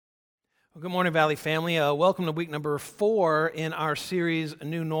Well, good morning, Valley family. Welcome to week number 4 in our series,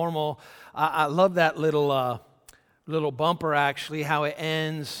 New Normal. I love that little bumper, actually, how it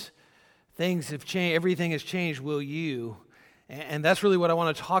ends. Things have changed. Everything has changed. Will you? And that's really what I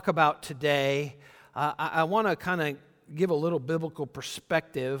want to talk about today. I want to kind of give a little biblical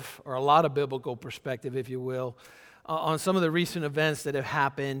perspective, or a lot of biblical perspective, if you will, on some of the recent events that have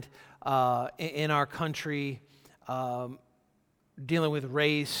happened in our country. Dealing with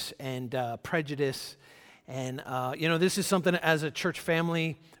race and prejudice. And, this is something as a church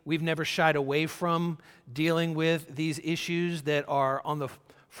family we've never shied away from, dealing with these issues that are on the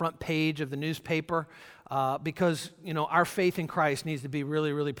front page of the newspaper because, our faith in Christ needs to be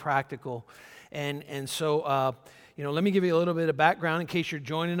really, really practical. And so, let me give you a little bit of background in case you're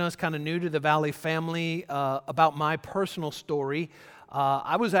joining us, kind of new to the Valley family, about my personal story.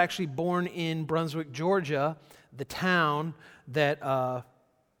 I was actually born in Brunswick, Georgia, the town that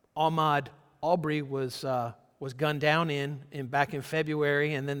Ahmaud Arbery was gunned down in back in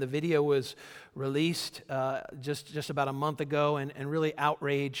February, and then the video was released just about a month ago, and really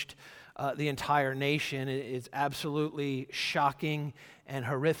outraged the entire nation. It's absolutely shocking and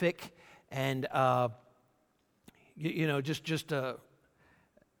horrific, and just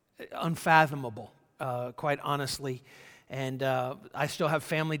unfathomable, quite honestly. And I still have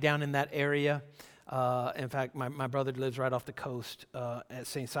family down in that area. In fact, my brother lives right off the coast at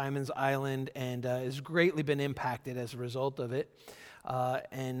St. Simon's Island, and has greatly been impacted as a result of it.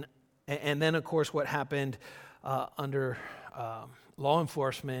 And then, of course, what happened under law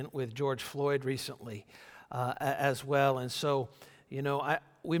enforcement with George Floyd recently as well. And so,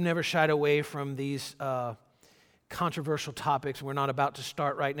 we've never shied away from these controversial topics. We're not about to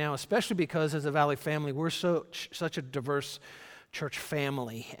start right now, especially because as a Valley family, we're such a diverse church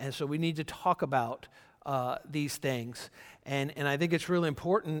family, and so we need to talk about these things, and I think it's really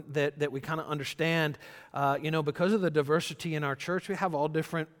important that we kind of understand, because of the diversity in our church, we have all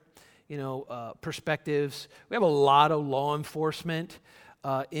different, perspectives. We have a lot of law enforcement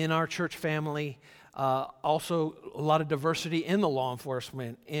in our church family, also a lot of diversity in the law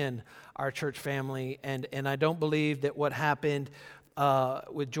enforcement in our church family, and I don't believe that what happened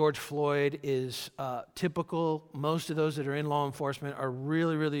with George Floyd is typical. Most of those that are in law enforcement are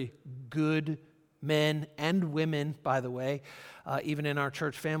really, really good men and women, by the way, even in our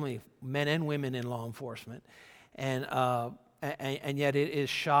church family, men and women in law enforcement. And yet it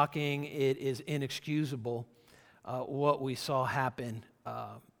is shocking, it is inexcusable what we saw happen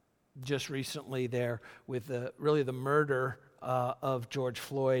just recently there with the murder of George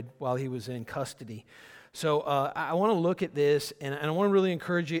Floyd while he was in custody. So I want to look at this, and I want to really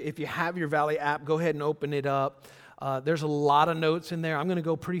encourage you, if you have your Valley app, go ahead and open it up. There's a lot of notes in there. I'm going to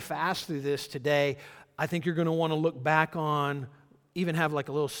go pretty fast through this today. I think you're going to want to look back on, even have like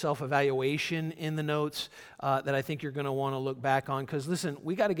a little self-evaluation in the notes that I think you're going to want to look back on. Because listen,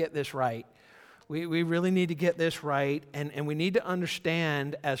 we got to get this right. We really need to get this right, and we need to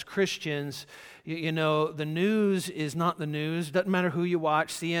understand as Christians, the news is not the news. Doesn't matter who you watch,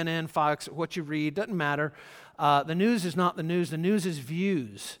 CNN, Fox, what you read, doesn't matter. The news is not the news. The news is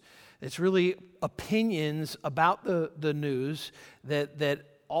views. It's really opinions about the news that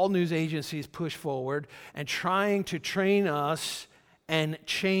all news agencies push forward and trying to train us and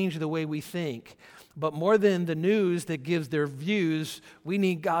change the way we think. But more than the news that gives their views, we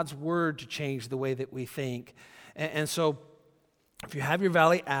need God's word to change the way that we think. And so if you have your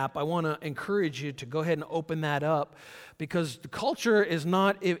Valley app, I want to encourage you to go ahead and open that up, because the culture is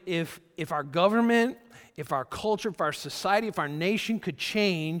not, if our government, if our culture, if our society, if our nation could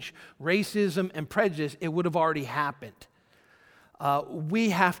change racism and prejudice, it would have already happened.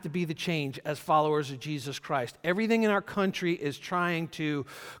 We have to be the change as followers of Jesus Christ. Everything in our country is trying to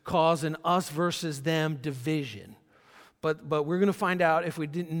cause an us versus them division. But we're going to find out, if we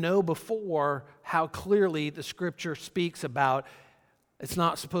didn't know before, how clearly the Scripture speaks about it's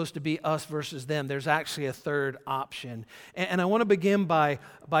not supposed to be us versus them. There's actually a third option. And I want to begin by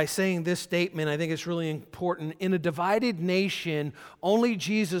saying this statement. I think it's really important. In a divided nation, only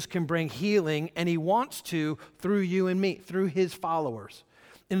Jesus can bring healing, and he wants to through you and me, through his followers.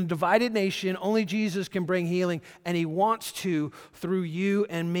 In a divided nation, only Jesus can bring healing, and he wants to through you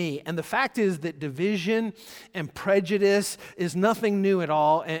and me. And the fact is that division and prejudice is nothing new at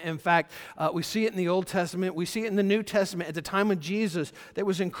all. In fact, we see it in the Old Testament. We see it in the New Testament. At the time of Jesus, there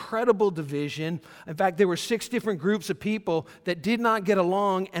was incredible division. In fact, there were 6 different groups of people that did not get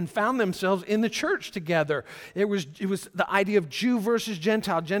along and found themselves in the church together. It was the idea of Jew versus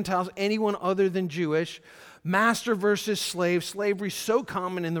Gentile. Gentiles, anyone other than Jewish. Master versus slave, slavery so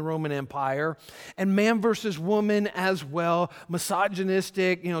common in the Roman Empire, and man versus woman as well,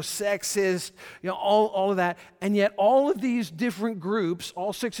 misogynistic, sexist, all of that. And yet all of these different groups,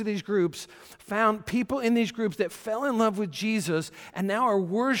 all 6 of these groups, found people in these groups that fell in love with Jesus and now are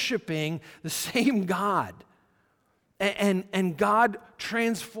worshiping the same God. And God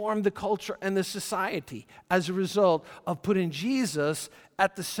transformed the culture and the society as a result of putting Jesus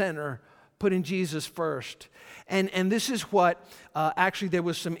at the center, putting Jesus first. And this is what, actually there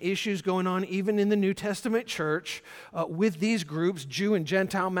was some issues going on even in the New Testament church with these groups, Jew and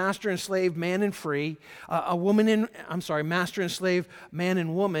Gentile, master and slave, man and free, master and slave, man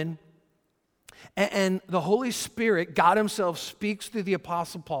and woman. And the Holy Spirit, God himself, speaks through the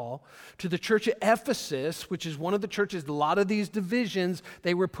Apostle Paul to the church at Ephesus, which is one of the churches, a lot of these divisions,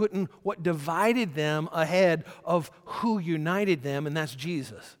 they were putting what divided them ahead of who united them, and that's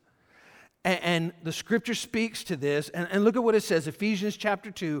Jesus. And the scripture speaks to this, and look at what it says, Ephesians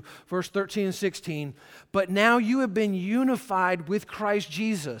chapter 2, verse 13 and 16. But now you have been unified with Christ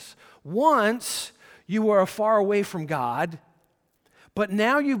Jesus. Once you were far away from God, but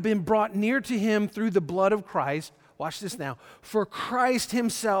now you've been brought near to him through the blood of Christ. Watch this now. For Christ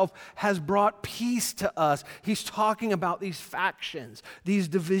himself has brought peace to us. He's talking about these factions, these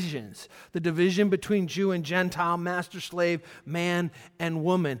divisions, the division between Jew and Gentile, master, slave, man, and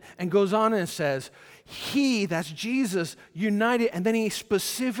woman. And goes on and says, he, that's Jesus, united, and then he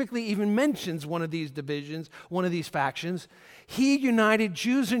specifically even mentions one of these divisions, one of these factions. He united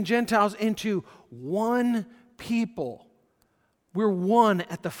Jews and Gentiles into one people. We're one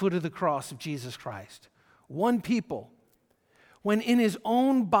at the foot of the cross of Jesus Christ. One people. When in his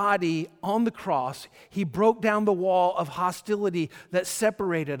own body on the cross, he broke down the wall of hostility that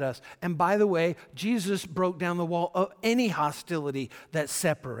separated us. And by the way, Jesus broke down the wall of any hostility that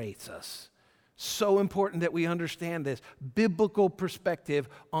separates us. So important that we understand this biblical perspective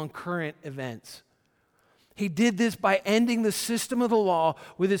on current events. He did this by ending the system of the law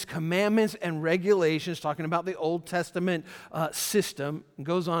with his commandments and regulations, talking about the Old Testament system. And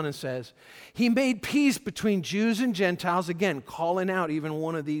goes on and says, he made peace between Jews and Gentiles, again, calling out even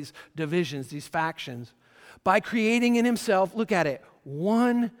one of these divisions, these factions, by creating in himself, look at it,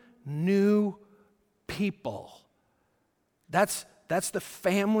 one new people. That's the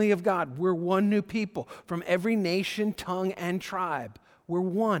family of God. We're one new people from every nation, tongue, and tribe. We're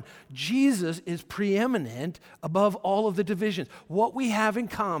one. Jesus is preeminent above all of the divisions. What we have in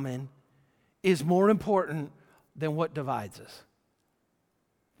common is more important than what divides us.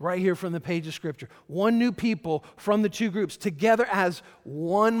 Right here from the page of Scripture. One new people from the two groups together as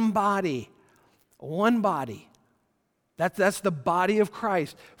one body. One body. That's the body of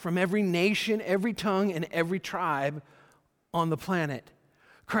Christ from every nation, every tongue, and every tribe on the planet.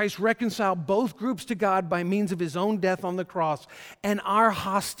 Christ reconciled both groups to God by means of his own death on the cross, and our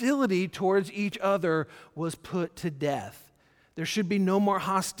hostility towards each other was put to death. There should be no more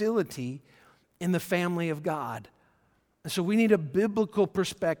hostility in the family of God. And so we need a biblical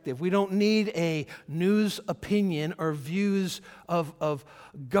perspective. We don't need a news opinion or views of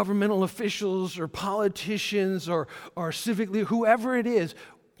governmental officials or politicians or civic leaders, whoever it is.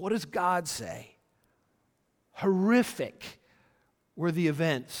 What does God say? Horrific were the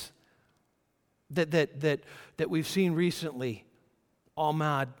events that we've seen recently.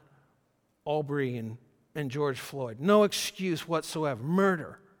 Ahmaud Arbery and George Floyd. No excuse whatsoever.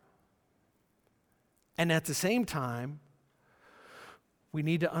 Murder. And at the same time, we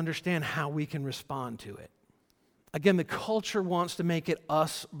need to understand how we can respond to it. Again, the culture wants to make it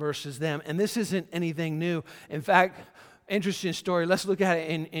us versus them, and this isn't anything new. In fact, interesting story. Let's look at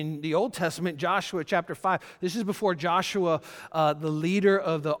it in the Old Testament, Joshua chapter 5. This is before Joshua, the leader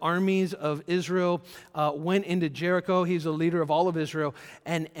of the armies of Israel, went into Jericho. He's the leader of all of Israel,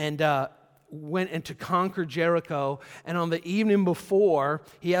 and went in to conquer Jericho. And on the evening before,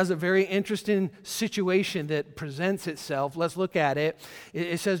 he has a very interesting situation that presents itself. Let's look at it.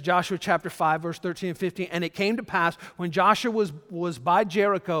 It says, Joshua chapter 5, verse 13 and 15, and it came to pass when Joshua was by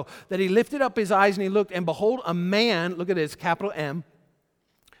Jericho that he lifted up his eyes and he looked, and behold, a man, look at this, capital M,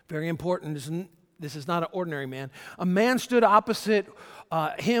 very important, this is not an ordinary man. A man stood opposite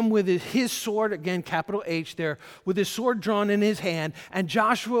him with his sword, again, capital H there, with his sword drawn in his hand. And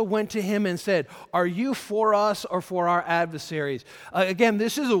Joshua went to him and said, are you for us or for our adversaries? Again,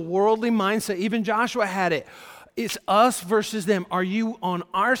 this is a worldly mindset. Even Joshua had it. It's us versus them. Are you on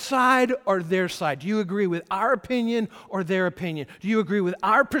our side or their side? Do you agree with our opinion or their opinion? Do you agree with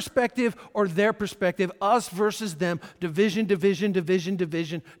our perspective or their perspective? Us versus them. Division, division, division,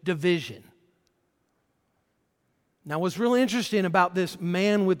 division, division. Now, what's really interesting about this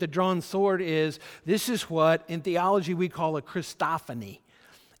man with the drawn sword is this is what, in theology, we call a Christophany.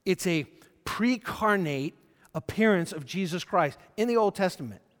 It's a pre-carnate appearance of Jesus Christ in the Old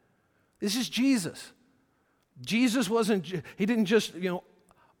Testament. This is Jesus. Jesus he didn't just,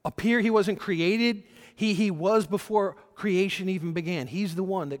 appear. He wasn't created. He was before creation even began. He's the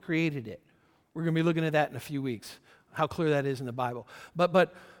one that created it. We're going to be looking at that in a few weeks, how clear that is in the Bible.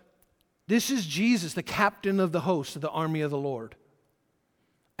 But this is Jesus, the captain of the host of the army of the Lord.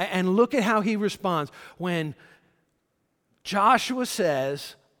 And look at how he responds. When Joshua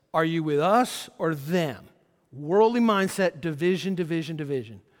says, "Are you with us or them?" Worldly mindset, division, division,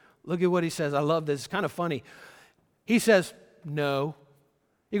 division. Look at what he says. I love this. It's kind of funny. He says, "No."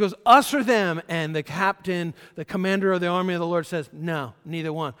 He goes, "Us or them?" And the captain, the commander of the army of the Lord says, "No,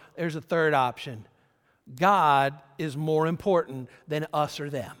 neither one." There's a third option. God is more important than us or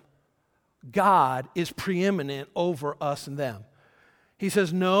them. God is preeminent over us and them. He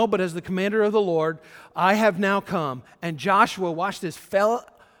says, "No, but as the commander of the Lord, I have now come." And Joshua, watch this, fell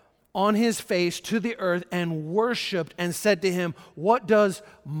on his face to the earth and worshiped and said to him, "What does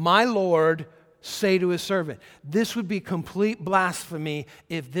my Lord say to his servant?" This would be complete blasphemy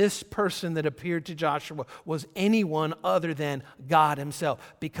if this person that appeared to Joshua was anyone other than God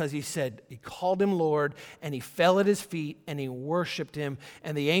himself, because he called him Lord, and he fell at his feet and he worshiped him,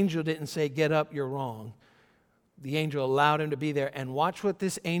 and the angel didn't say, "Get up, you're wrong." The angel allowed him to be there. And watch what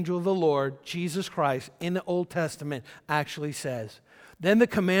this angel of the Lord, Jesus Christ, in the Old Testament actually says. Then the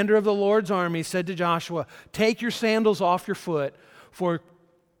commander of the Lord's army said to Joshua, "Take your sandals off your foot, for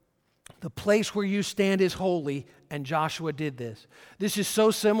the place where you stand is holy." And Joshua did this. This is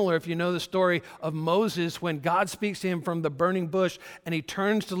so similar, if you know the story of Moses, when God speaks to him from the burning bush and he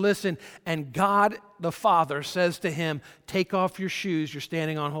turns to listen, and God the Father says to him, "Take off your shoes, you're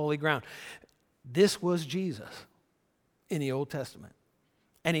standing on holy ground." This was Jesus in the Old Testament.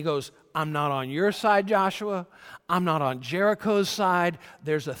 And he goes, "I'm not on your side, Joshua. I'm not on Jericho's side.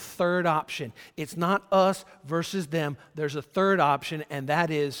 There's a third option. It's not us versus them. There's a third option, and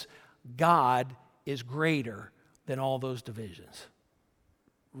that is God is greater than all those divisions."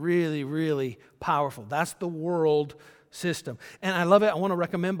 Really, really powerful. That's the world system. And I love it. I want to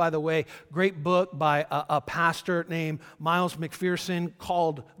recommend, by the way, great book by a pastor named Miles McPherson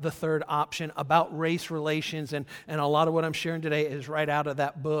called The Third Option, about race relations. And a lot of what I'm sharing today is right out of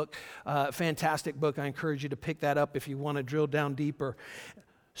that book. Fantastic book. I encourage you to pick that up if you want to drill down deeper.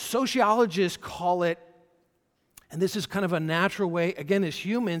 Sociologists call it, and this is kind of a natural way, again, as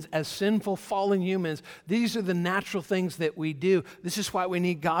humans, as sinful, fallen humans, these are the natural things that we do. This is why we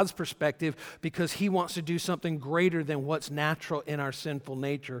need God's perspective, because he wants to do something greater than what's natural in our sinful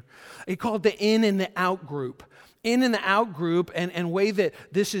nature. He called the in and the out group. In and the out group, and way that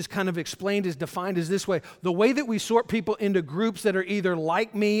this is kind of explained, is defined as this way. The way that we sort people into groups that are either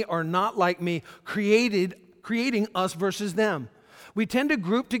like me or not like me, creating us versus them. We tend to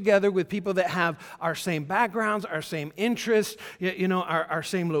group together with people that have our same backgrounds, our same interests, our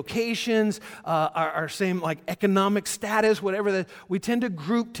same locations, our same economic status, whatever that. We tend to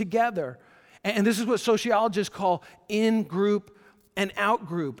group together. And this is what sociologists call in-group and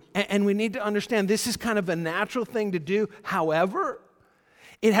out-group. And we need to understand this is kind of a natural thing to do. However,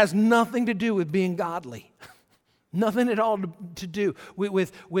 it has nothing to do with being godly. Nothing at all to do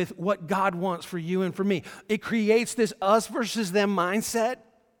with what God wants for you and for me. It creates this us versus them mindset,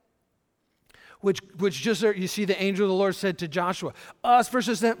 which just, you see the angel of the Lord said to Joshua, us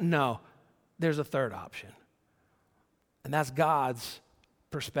versus them? No, there's a third option. And that's God's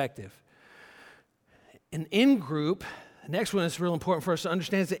perspective. An in-group, the next one is real important for us to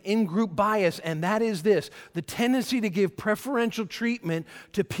understand, is the in-group bias, and that is this: the tendency to give preferential treatment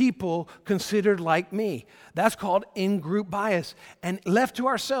to people considered like me. That's called in-group bias. And left to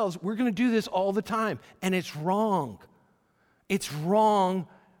ourselves, we're going to do this all the time, and it's wrong. It's wrong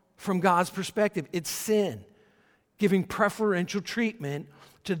from God's perspective. It's sin, giving preferential treatment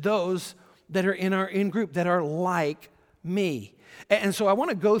to those that are in our in-group, that are like me. And so I want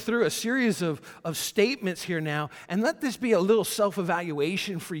to go through a series of statements here now, and let this be a little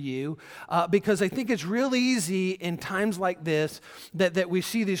self-evaluation for you, because I think it's real easy in times like this that we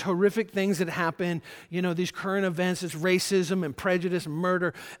see these horrific things that happen, these current events, this racism and prejudice and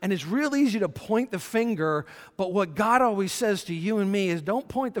murder, and it's real easy to point the finger, but what God always says to you and me is, don't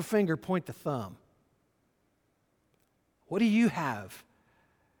point the finger, point the thumb. What do you have?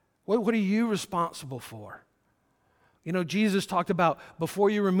 What are you responsible for? Jesus talked about, before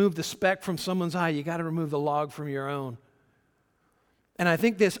you remove the speck from someone's eye, you got to remove the log from your own. And I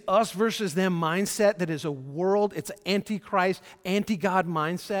think this us versus them mindset that is a world, it's an anti-Christ, anti-God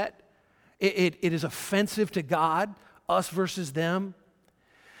mindset, it is offensive to God, us versus them,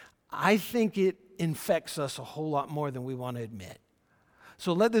 I think it infects us a whole lot more than we want to admit.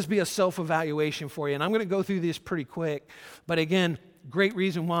 So let this be a self-evaluation for you. And I'm going to go through this pretty quick. But again, great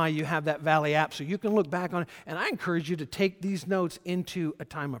reason why you have that Valley app so you can look back on it. And I encourage you to take these notes into a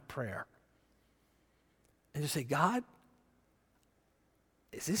time of prayer. And just say, God,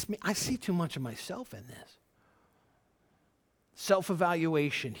 is this me? I see too much of myself in this.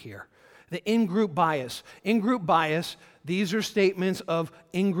 Self-evaluation here. The in-group bias. In-group bias, these are statements of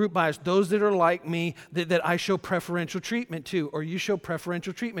in-group bias. Those that are like me, that I show preferential treatment to, or you show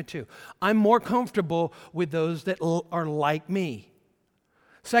preferential treatment to. I'm more comfortable with those that are like me.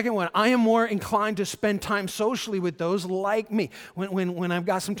 Second one, I am more inclined to spend time socially with those like me. When I've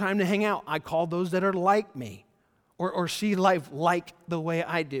got some time to hang out, I call those that are like me, or see life like the way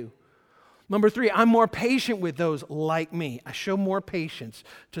I do. Number 3, I'm more patient with those like me. I show more patience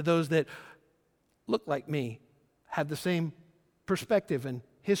to those that look like me, have the same perspective and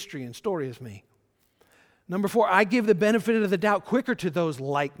history and story as me. Number 4, I give the benefit of the doubt quicker to those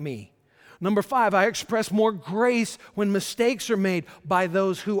like me. Number 5, I express more grace when mistakes are made by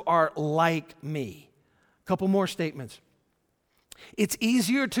those who are like me. A couple more statements. It's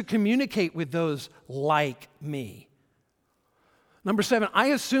easier to communicate with those like me. Number 7, I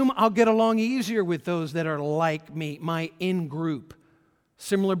assume I'll get along easier with those that are like me, my in-group.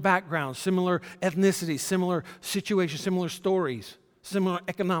 Similar backgrounds, similar ethnicity, similar situations, similar stories, similar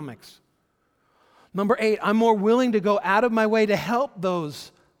economics. Number 8, I'm more willing to go out of my way to help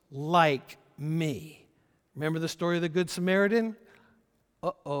those like me. Remember the story of the Good Samaritan?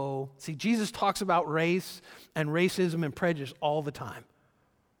 See, Jesus talks about race and racism and prejudice all the time.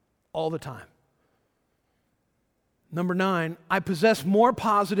 All the time. Number 9, I possess more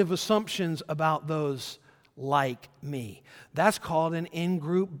positive assumptions about those like me. That's called an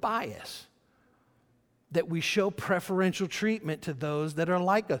in-group bias. That we show preferential treatment to those that are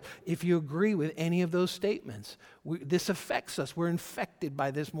like us. If you agree with any of those statements, this affects us. We're infected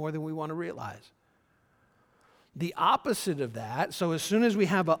by this more than we want to realize. The opposite of that, so as soon as we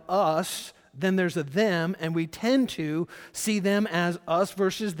have a us, then there's a them, and we tend to see them as us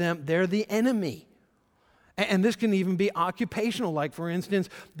versus them. They're the enemy. And this can even be occupational, like for instance,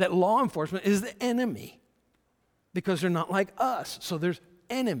 that law enforcement is the enemy because they're not like us. So there's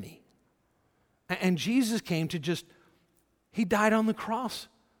enemy. And Jesus came to he died on the cross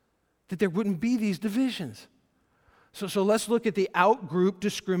that there wouldn't be these divisions. So let's look at the out-group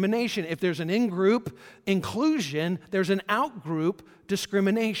discrimination. If there's an in-group inclusion, there's an out-group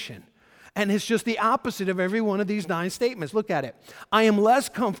discrimination. And it's just the opposite of every one of these 9 statements. Look at it. I am less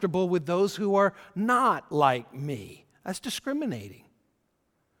comfortable with those who are not like me. That's discriminating.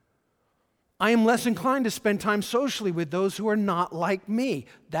 I am less inclined to spend time socially with those who are not like me.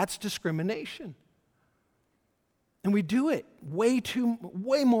 That's discrimination. And we do it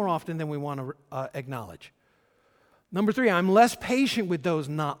way more often than we want to acknowledge. Number 3, I'm less patient with those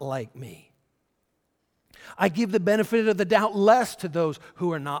not like me. I give the benefit of the doubt less to those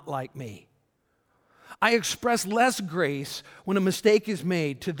who are not like me. I express less grace when a mistake is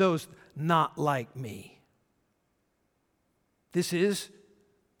made to those not like me. This is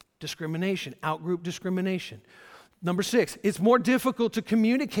discrimination, out-group discrimination. Number 6, it's more difficult to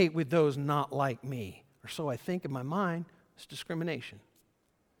communicate with those not like me, or so I think in my mind. It's discrimination.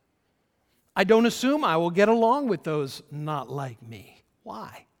 I don't assume I will get along with those not like me.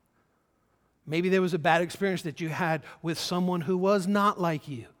 Why? Maybe there was a bad experience that you had with someone who was not like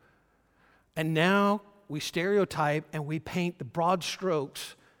you. And now we stereotype and we paint the broad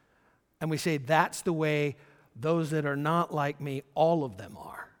strokes and we say that's the way those that are not like me, all of them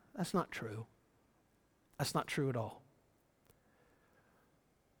are. That's not true. That's not true at all.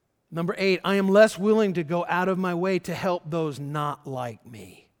 Number 8, I am less willing to go out of my way to help those not like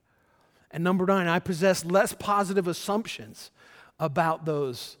me. And number 9, I possess less positive assumptions about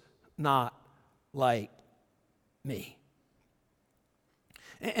those not like me.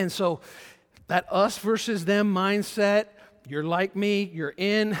 And so that us versus them mindset, you're like me, you're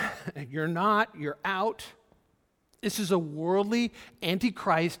in, you're not, you're out. This is a worldly,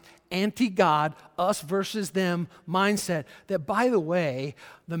 anti-Christ, anti-God, us versus them mindset that, by the way,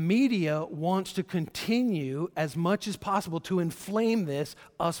 the media wants to continue as much as possible to inflame this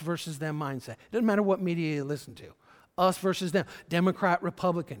us versus them mindset. It doesn't matter what media you listen to. Us versus them. Democrat,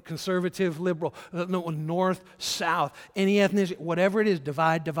 Republican, conservative, liberal, north, south, any ethnicity, whatever it is,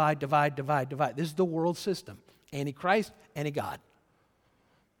 divide. This is the world system. Anti-Christ, anti-God.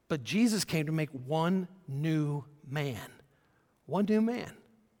 But Jesus came to make one new man. One new man.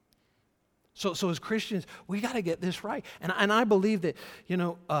 So as Christians, we got to get this right. And I believe that,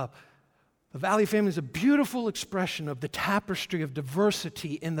 The Valley family is a beautiful expression of the tapestry of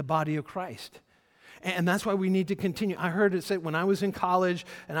diversity in the body of Christ. And that's why we need to continue. I heard it said when I was in college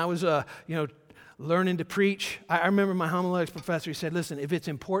and I was, learning to preach. I remember my homiletics professor, he said, listen, if it's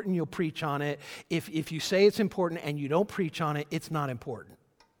important, you'll preach on it. If you say it's important and you don't preach on it, it's not important.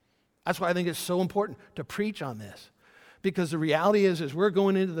 That's why I think it's so important to preach on this. Because the reality is, as we're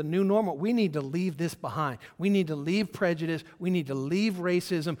going into the new normal, we need to leave this behind. We need to leave prejudice. We need to leave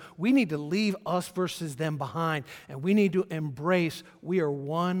racism. We need to leave us versus them behind. And we need to embrace we are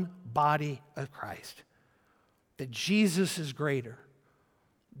one body of Christ. That Jesus is greater.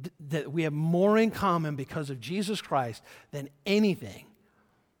 That we have more in common because of Jesus Christ than anything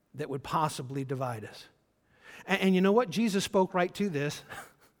that would possibly divide us. And you know what? Jesus spoke right to this.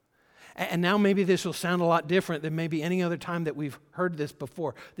 And now maybe this will sound a lot different than maybe any other time that we've heard this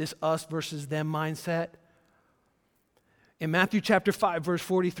before, this us versus them mindset. In Matthew chapter 5, verse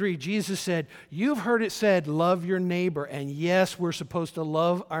 43, Jesus said, you've heard it said, love your neighbor. And yes, we're supposed to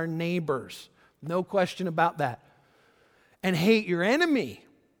love our neighbors. No question about that. And hate your enemy.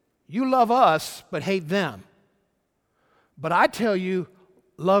 You love us, but hate them. But I tell you,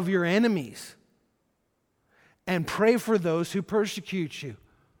 love your enemies and pray for those who persecute you.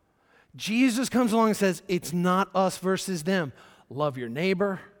 Jesus comes along and says, it's not us versus them. Love your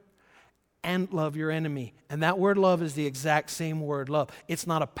neighbor and love your enemy. And that word love is the exact same word, love. It's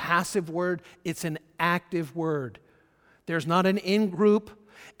not a passive word, it's an active word. There's not an in-group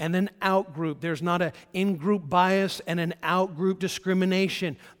and an out-group. There's not an in-group bias and an out-group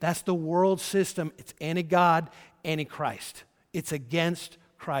discrimination. That's the world system. It's anti-God, anti-Christ. It's against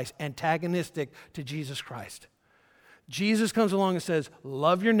Christ, antagonistic to Jesus Christ. Jesus comes along and says,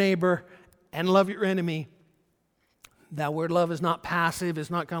 love your neighbor and love your enemy. That word love is not passive. It's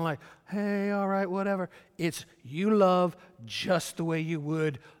not kind of like, hey, all right, whatever. It's you love just the way you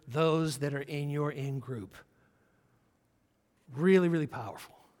would those that are in your in-group. Really, really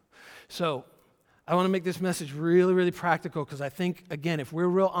powerful. So I want to make this message really, really practical because I think, again, if we're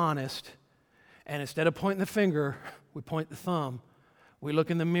real honest and instead of pointing the finger, we point the thumb, we look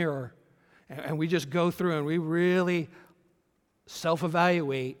in the mirror and we just go through and we really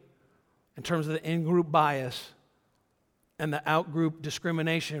self-evaluate in terms of the in-group bias and the out-group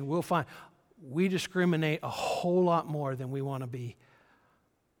discrimination, we'll find we discriminate a whole lot more than we want to be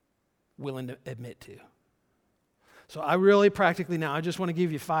willing to admit to. So I really practically now, I just want to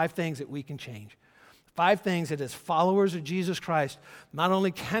give you 5 things that we can change. 5 things that as followers of Jesus Christ, not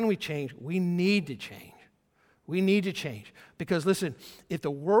only can we change, we need to change. We need to change. Because listen, if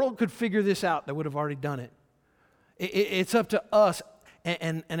the world could figure this out, they would have already done it. It's up to us.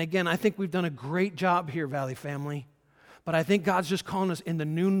 And again, I think we've done a great job here, Valley family. But I think God's just calling us in the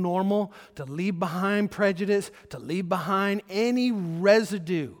new normal to leave behind prejudice, to leave behind any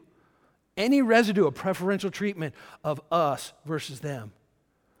residue of preferential treatment of us versus them.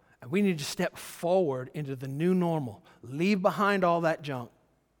 And we need to step forward into the new normal, leave behind all that junk,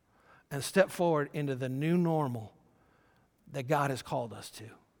 and step forward into the new normal that God has called us to.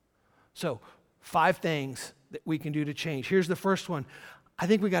 So, 5 things that we can do to change. Here's the first one. I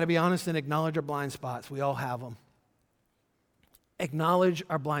think we got to be honest and acknowledge our blind spots. We all have them. Acknowledge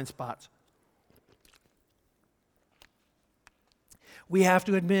our blind spots. We have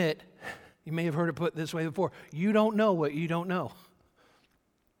to admit, you may have heard it put this way before, you don't know what you don't know.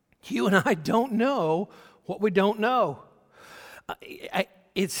 You and I don't know what we don't know. Let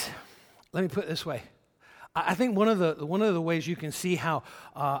me put it this way. I think one of the ways you can see how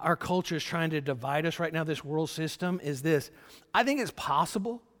our culture is trying to divide us right now, this world system, is this. I think it's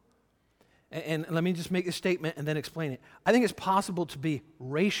possible, and let me just make this statement and then explain it. I think it's possible to be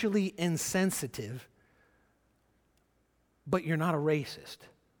racially insensitive, but you're not a racist.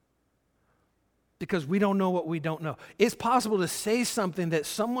 Because we don't know what we don't know. It's possible to say something that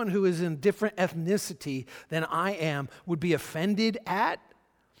someone who is in different ethnicity than I am would be offended at,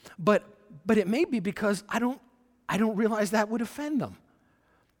 but it may be because I don't realize that would offend them.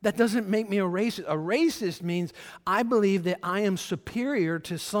 That doesn't make me a racist. A racist means I believe that I am superior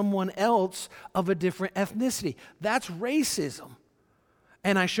to someone else of a different ethnicity. That's racism.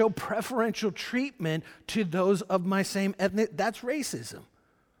 And I show preferential treatment to those of my same ethnicity. That's racism.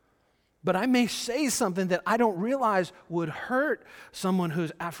 But I may say something that I don't realize would hurt someone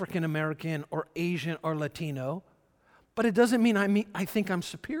who's African American or Asian or Latino, but it doesn't mean I think I'm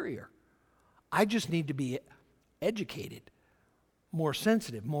superior. I just need to be educated, more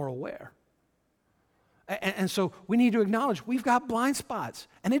sensitive, more aware. And so we need to acknowledge we've got blind spots.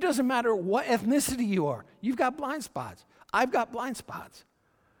 And it doesn't matter what ethnicity you are. You've got blind spots. I've got blind spots.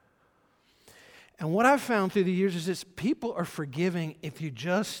 And what I've found through the years is this: people are forgiving if you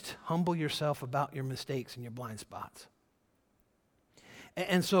just humble yourself about your mistakes and your blind spots.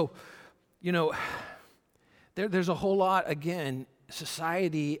 And so, there's a whole lot, again,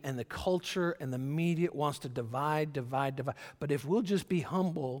 society and the culture and the media wants to divide. But if we'll just be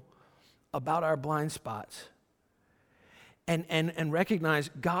humble about our blind spots and recognize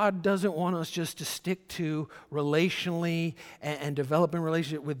God doesn't want us just to stick to relationally and developing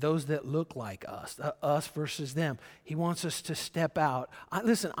relationship with those that look like us versus them. He wants us to step out.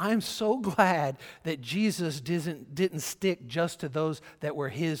 Listen, I'm so glad that Jesus didn't stick just to those that were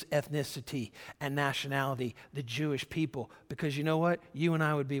his ethnicity and nationality, the Jewish people, because you know what? You and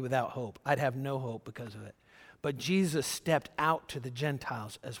I would be without hope. I'd have no hope because of it. But Jesus stepped out to the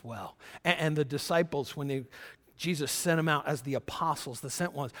Gentiles as well. And the disciples, when Jesus sent them out as the apostles, the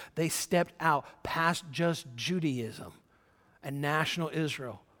sent ones, they stepped out past just Judaism and national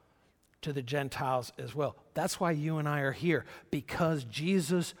Israel to the Gentiles as well. That's why you and I are here, because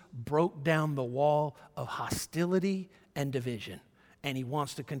Jesus broke down the wall of hostility and division, and he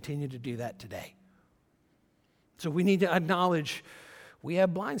wants to continue to do that today. So we need to acknowledge we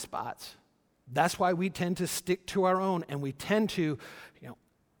have blind spots. That's why we tend to stick to our own, and we tend to,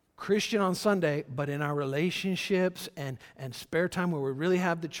 Christian on Sunday, but in our relationships and spare time where we really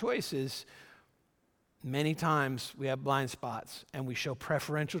have the choices, many times we have blind spots and we show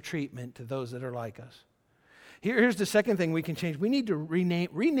preferential treatment to those that are like us. Here's the second thing we can change. We need to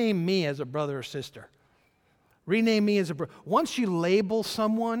rename me as a brother or sister. Rename me as a brother. Once you label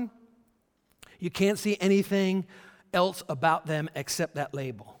someone, you can't see anything else about them except that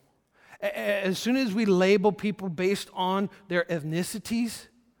label. As soon as we label people based on their ethnicities,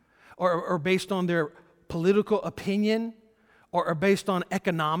 or based on their political opinion, or based on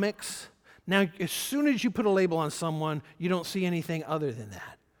economics. Now, as soon as you put a label on someone, you don't see anything other than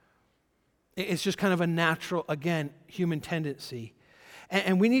that. It's just kind of a natural, again, human tendency.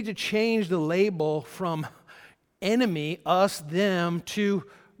 And we need to change the label from enemy, us, them, to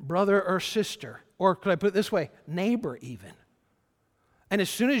brother or sister. Or could I put it this way? Neighbor even. And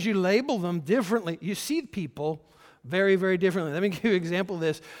as soon as you label them differently, you see people very, very differently. Let me give you an example of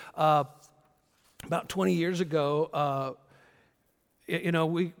this. About 20 years ago,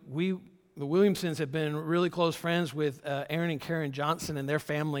 the Williamsons have been really close friends with Aaron and Karen Johnson and their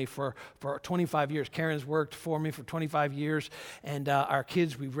family for 25 years. Karen's worked for me for 25 years, and our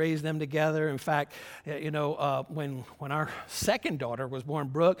kids, we raised them together. In fact, when our second daughter was born,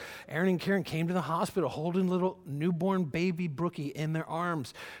 Brooke, Aaron and Karen came to the hospital holding little newborn baby Brookie in their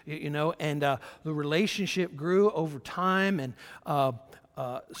arms, and the relationship grew over time, and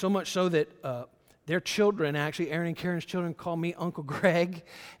so much so that their children, actually, Aaron and Karen's children, call me Uncle Greg,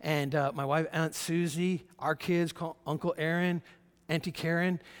 and my wife, Aunt Susie. Our kids call Uncle Aaron, Auntie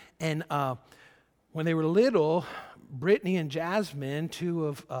Karen. And when they were little, Brittany and Jasmine, two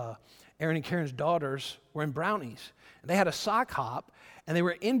of Aaron and Karen's daughters, were in Brownies. They had a sock hop, and they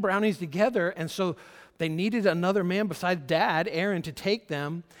were in Brownies together, and so they needed another man besides Dad, Aaron, to take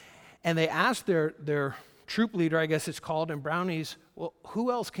them. And they asked their troop leader, I guess it's called, in Brownies, well, who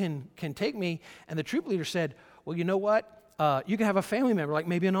else can take me? And the troop leader said, well, you know what? You can have a family member, like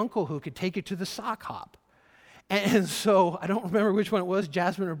maybe an uncle, who could take you to the sock hop. And so I don't remember which one it was,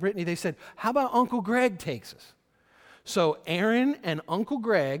 Jasmine or Brittany. They said, how about Uncle Greg takes us? So Aaron and Uncle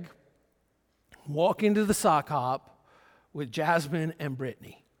Greg walk into the sock hop with Jasmine and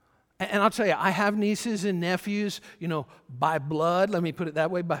Brittany. And I'll tell you, I have nieces and nephews, by blood, let me put it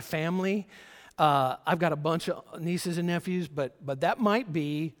that way, by family. I've got a bunch of nieces and nephews, but that might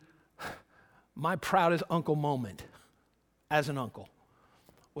be my proudest uncle moment as an uncle,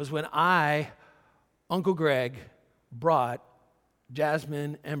 was when Uncle Greg, brought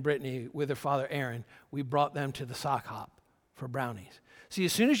Jasmine and Brittany with their father Aaron. We brought them to the sock hop for Brownies. See,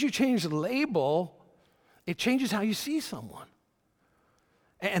 as soon as you change the label, it changes how you see someone.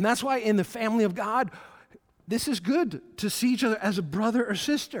 And that's why in the family of God, this is good to see each other as a brother or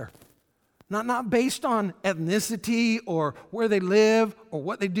sister. Not based on ethnicity or where they live or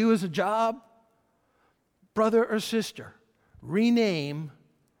what they do as a job. Brother or sister. Rename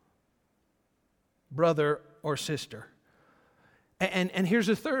brother or sister. And here's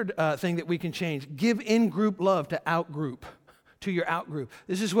the third thing that we can change. Give in-group love to out-group, to your out-group.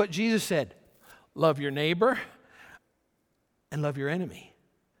 This is what Jesus said. Love your neighbor and love your enemy.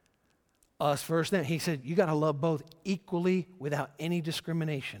 Us first, then. He said, you got to love both equally without any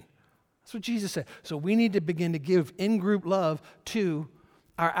discrimination. That's what Jesus said. So we need to begin to give in-group love to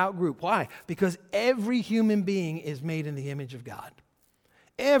our out-group. Why? Because every human being is made in the image of God.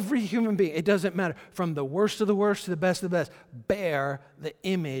 Every human being, it doesn't matter, from the worst of the worst to the best of the best, bear the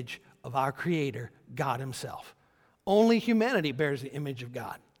image of our Creator, God himself. Only humanity bears the image of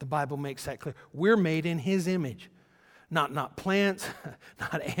God. The Bible makes that clear. We're made in his image. Not plants,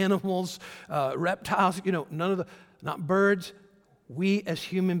 not animals, reptiles, not birds. We as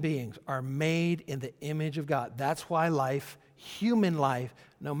human beings are made in the image of God. That's why human life,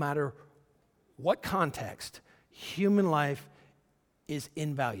 no matter what context, human life is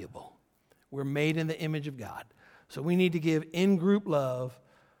invaluable. We're made in the image of God. So we need to give in-group love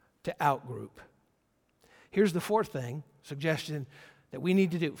to out-group. Here's the fourth suggestion that we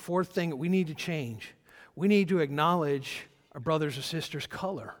need to do. Fourth thing that we need to change. We need to acknowledge our brothers or sisters'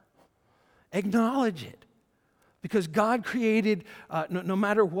 color. Acknowledge it. Because God created, no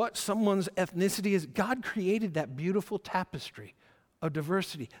matter what someone's ethnicity is, God created that beautiful tapestry of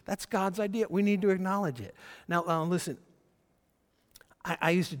diversity. That's God's idea. We need to acknowledge it. Now listen,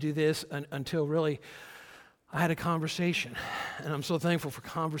 I used to do this until really I had a conversation. And I'm so thankful for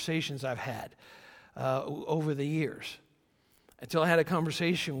conversations I've had over the years. Until I had a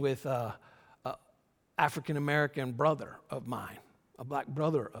conversation with African-American brother of mine, a black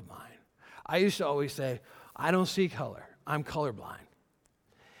brother of mine. I used to always say, I don't see color. I'm colorblind.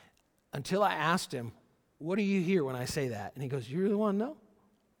 Until I asked him, what do you hear when I say that? And he goes, you really want to know?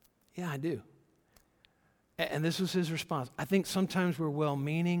 Yeah, I do. And this was his response. I think sometimes we're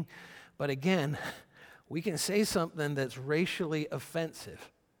well-meaning, but again, we can say something that's racially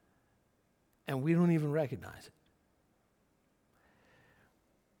offensive, and we don't even recognize it.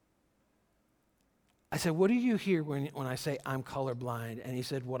 I said, what do you hear when I say I'm colorblind? And he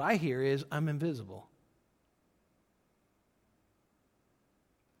said, what I hear is I'm invisible.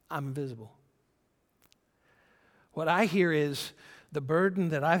 I'm invisible. What I hear is the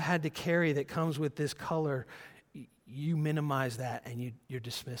burden that I've had to carry that comes with this color, you minimize that and you're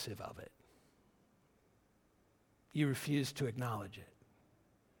dismissive of it. You refuse to acknowledge it.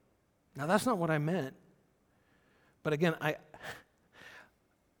 Now, that's not what I meant. But again,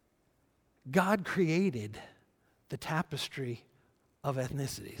 God created the tapestry of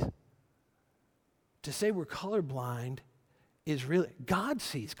ethnicities. To say we're colorblind is really, God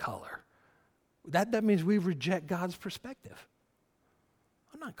sees color. That means we reject God's perspective.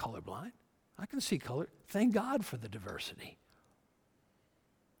 I'm not colorblind. I can see color. Thank God for the diversity.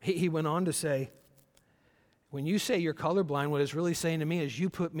 He went on to say, when you say you're colorblind, what it's really saying to me is you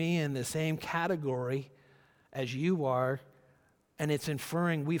put me in the same category as you are, and it's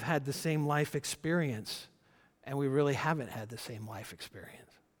inferring we've had the same life experience, and we really haven't had the same life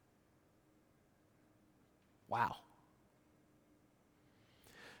experience. Wow.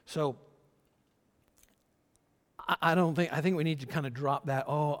 So, I think we need to kind of drop that,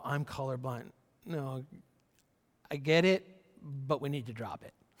 oh, I'm colorblind. No, I get it, but we need to drop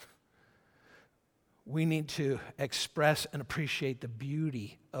it. We need to express and appreciate the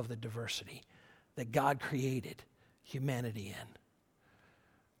beauty of the diversity that God created humanity in.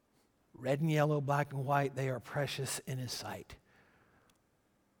 Red and yellow, black and white, they are precious in his sight.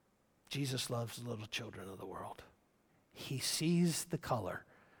 Jesus loves the little children of the world. He sees the color,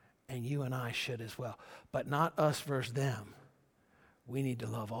 and you and I should as well. But not us versus them. We need to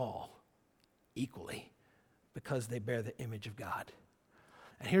love all equally because they bear the image of God.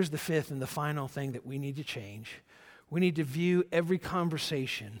 And here's the fifth and the final thing that we need to change. We need to view every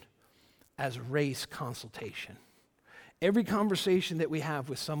conversation as race consultation. Every conversation that we have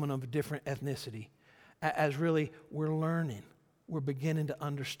with someone of a different ethnicity as really we're learning, we're beginning to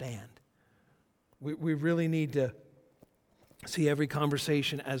understand. We really need to see every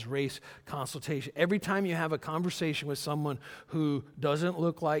conversation as race consultation. Every time you have a conversation with someone who doesn't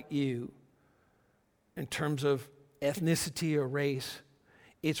look like you in terms of ethnicity or race,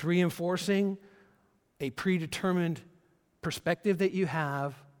 it's reinforcing a predetermined perspective that you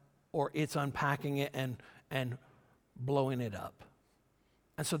have, or it's unpacking it and blowing it up.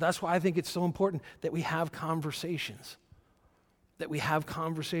 And so that's why I think it's so important that we have conversations. That we have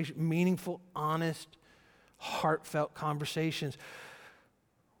meaningful, honest, heartfelt conversations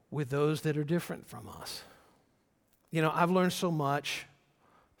with those that are different from us. You know, I've learned so much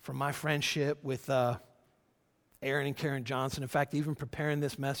from my friendship with Aaron and Karen Johnson. In fact, even preparing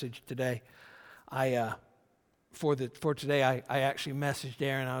this message today, for today, I actually messaged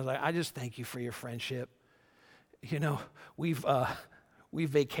Aaron. I was like, I just thank you for your friendship. You know, we've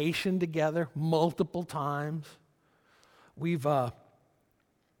vacationed together multiple times. We've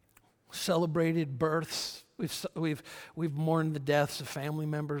celebrated births. We've mourned the deaths of family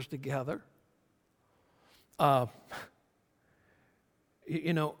members together. You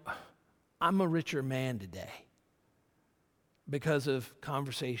know, I'm a richer man today because of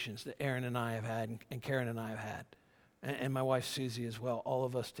conversations that Aaron and I have had and Karen and I have had and my wife Susie as well, all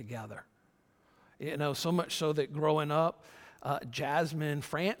of us together. You know, so much so that growing up, Jasmine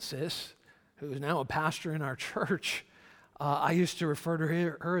Francis, who is now a pastor in our church, I used to refer to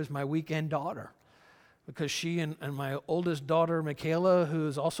her as my weekend daughter, because she and my oldest daughter, Michaela, who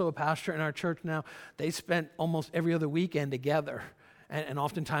is also a pastor in our church now, they spent almost every other weekend together, and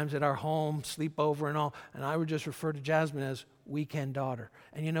oftentimes at our home, sleepover and all, and I would just refer to Jasmine as weekend daughter.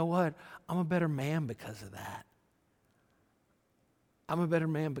 And you know what? I'm a better man because of that. I'm a better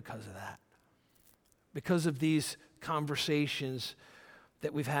man because of that. Because of these conversations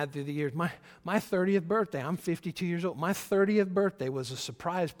that we've had through the years. My 30th birthday, I'm 52 years old. My 30th birthday was a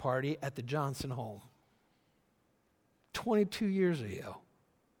surprise party at the Johnson home. 22 years ago.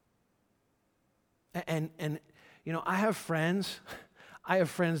 And you know, I have friends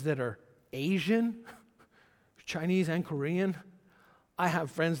that are Asian, Chinese and Korean. I have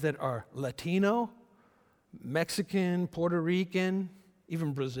friends that are Latino, Mexican, Puerto Rican,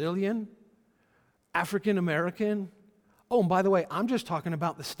 even Brazilian, African American. Oh, and by the way, I'm just talking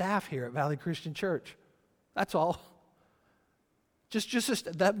about the staff here at Valley Christian Church. That's all.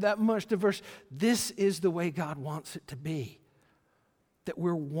 Just that much diverse. This is the way God wants it to be. That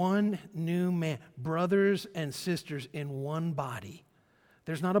we're one new man, brothers and sisters in one body.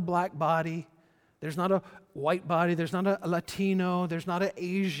 There's not a black body. There's not a white body. There's not a Latino. There's not an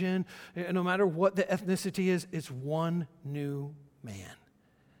Asian. No matter what the ethnicity is, it's one new man.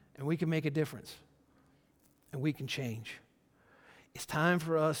 And we can make a difference. And we can change. It's time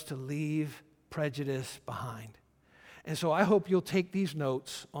for us to leave prejudice behind. And so I hope you'll take these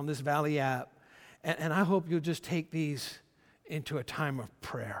notes on this Valley app, and I hope you'll just take these into a time of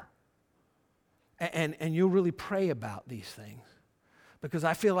prayer. And you'll really pray about these things. Because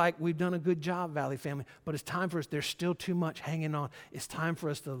I feel like we've done a good job, Valley family, but it's time for us, there's still too much hanging on. It's time for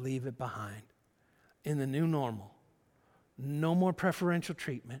us to leave it behind. In the new normal, no more preferential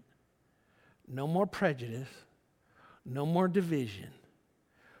treatment. No more prejudice, no more division.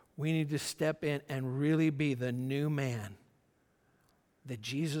 We need to step in and really be the new man that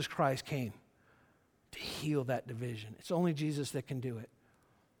Jesus Christ came to heal that division. It's only Jesus that can do it.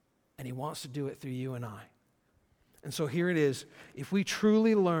 And he wants to do it through you and I. And so here it is. If we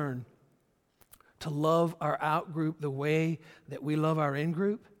truly learn to love our out group the way that we love our in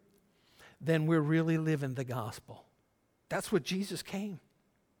group, then we're really living the gospel. That's what Jesus came.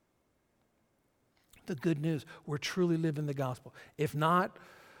 The good news, we're truly living the gospel. If not,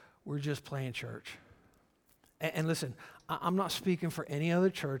 we're just playing church. And listen, I'm not speaking for any other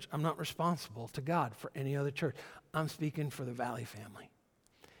church. I'm not responsible to God for any other church. I'm speaking for the Valley family.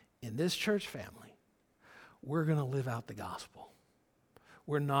 In this church family, we're going to live out the gospel.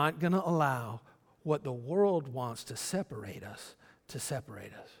 We're not going to allow what the world wants to separate us.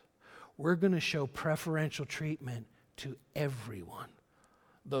 We're going to show preferential treatment to everyone.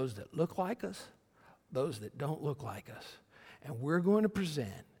 Those that look like us, those that don't look like us. And we're going to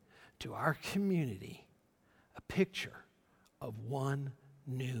present to our community a picture of one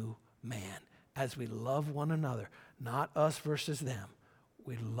new man as we love one another, not us versus them.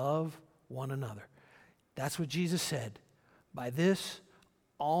 We love one another. That's what Jesus said. By this,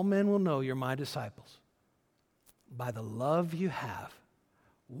 all men will know you're my disciples. By the love you have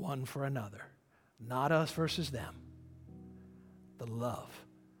one for another. Not us versus them. The love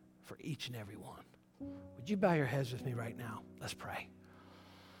for each and every one. Would you bow your heads with me right now? Let's pray.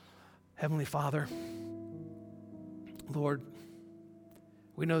 Heavenly Father, Lord,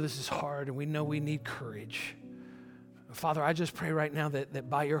 we know this is hard and we know we need courage. Father, I just pray right now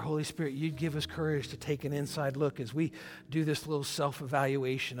that by your Holy Spirit, you'd give us courage to take an inside look as we do this little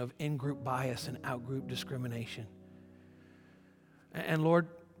self-evaluation of in-group bias and out-group discrimination. And Lord,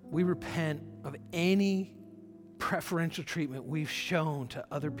 we repent of any preferential treatment we've shown to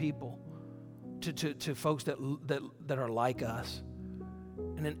other people, to folks that are like us.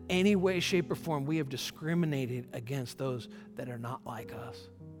 And in any way, shape, or form, we have discriminated against those that are not like us.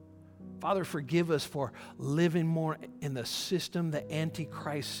 Father, forgive us for living more in the system, the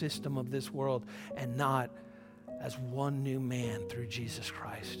Antichrist system of this world, and not as one new man through Jesus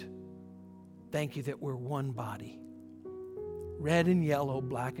Christ. Thank you that we're one body. Red and yellow,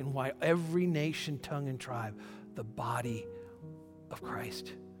 black and white, every nation, tongue, and tribe, the body of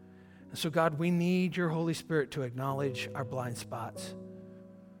Christ. And so, God, we need your Holy Spirit to acknowledge our blind spots.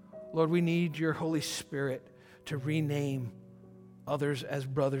 Lord, we need your Holy Spirit to rename others as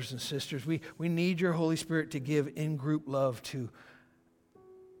brothers and sisters. We need your Holy Spirit to give in-group love to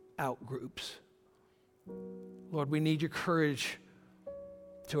out-groups. Lord, we need your courage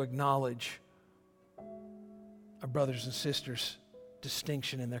to acknowledge our brothers and sisters'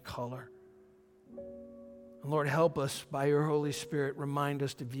 distinction in their color. And Lord, help us by your Holy Spirit. Remind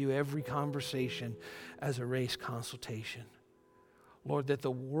us to view every conversation as a race consultation. Lord, that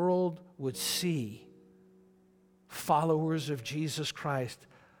the world would see followers of Jesus Christ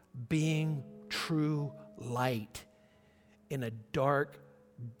being true light in a dark,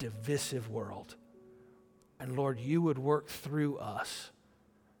 divisive world. And Lord, you would work through us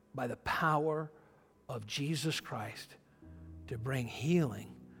by the power of Jesus Christ to bring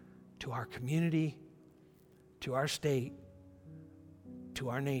healing to our community, to our state, to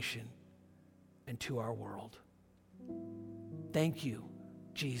our nation, and to our world. Thank you,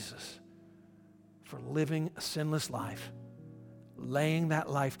 Jesus, for living a sinless life, laying that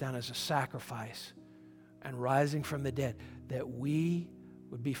life down as a sacrifice, and rising from the dead, that we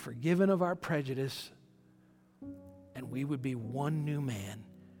would be forgiven of our prejudice and we would be one new man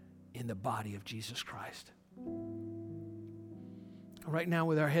in the body of Jesus Christ. Right now,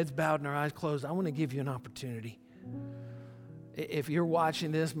 with our heads bowed and our eyes closed, I want to give you an opportunity. If you're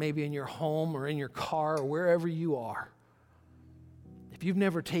watching this, maybe in your home or in your car or wherever you are, if you've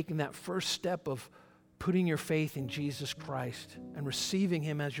never taken that first step of putting your faith in Jesus Christ and receiving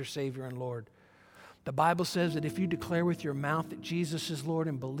him as your Savior and Lord, the Bible says that if you declare with your mouth that Jesus is Lord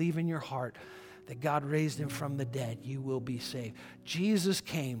and believe in your heart that God raised him from the dead, you will be saved. Jesus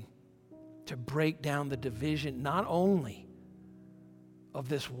came to break down the division, not only of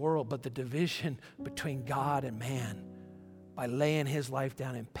this world, but the division between God and man by laying his life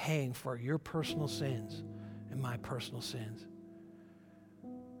down and paying for your personal sins and my personal sins.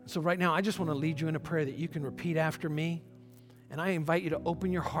 So right now, I just want to lead you in a prayer that you can repeat after me. And I invite you to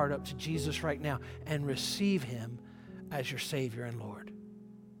open your heart up to Jesus right now and receive him as your Savior and Lord.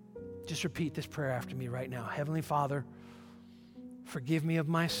 Just repeat this prayer after me right now. Heavenly Father, forgive me of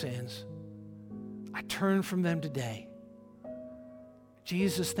my sins. I turn from them today.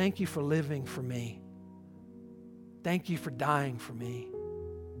 Jesus, thank you for living for me. Thank you for dying for me.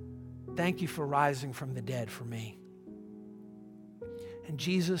 Thank you for rising from the dead for me. And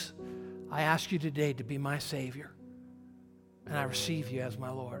Jesus, I ask you today to be my Savior, and I receive you as my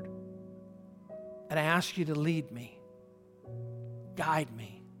Lord. And I ask you to lead me, guide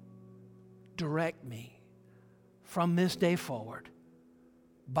me, direct me from this day forward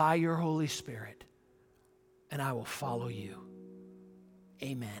by your Holy Spirit, and I will follow you.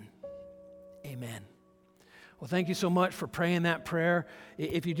 Amen. Amen. Well, thank you so much for praying that prayer.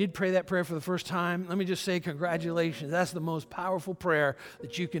 If you did pray that prayer for the first time, let me just say congratulations. That's the most powerful prayer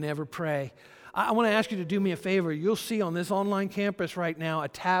that you can ever pray. I want to ask you to do me a favor. You'll see on this online campus right now a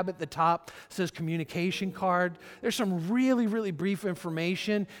tab at the top that says communication card. There's some really, really brief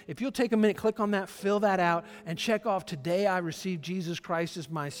information. If you'll take a minute, click on that, fill that out, and check off, today I received Jesus Christ as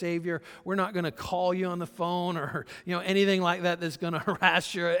my Savior. We're not going to call you on the phone or anything like that that's going to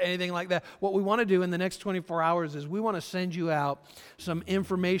harass you or anything like that. What we want to do in the next 24 hours is we want to send you out some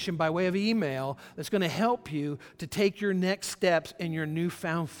information by way of email that's going to help you to take your next steps in your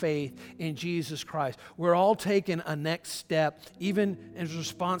newfound faith in Jesus Christ. We're all taking a next step, even in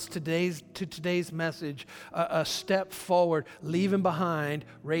response to today's message, a step forward, leaving behind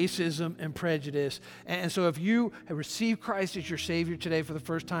racism and prejudice. And so if you have received Christ as your Savior today for the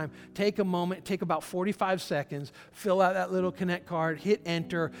first time, take a moment, take about 45 seconds, fill out that little Connect card, hit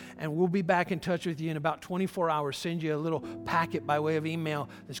enter, and we'll be back in touch with you in about 24 hours. Send you a little packet by way of email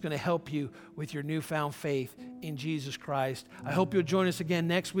that's going to help you with your newfound faith in Jesus Christ. I hope you'll join us again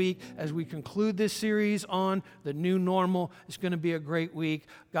next week as we conclude this series on the new normal. It's going to be a great week.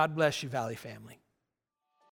 God bless you, Valley family.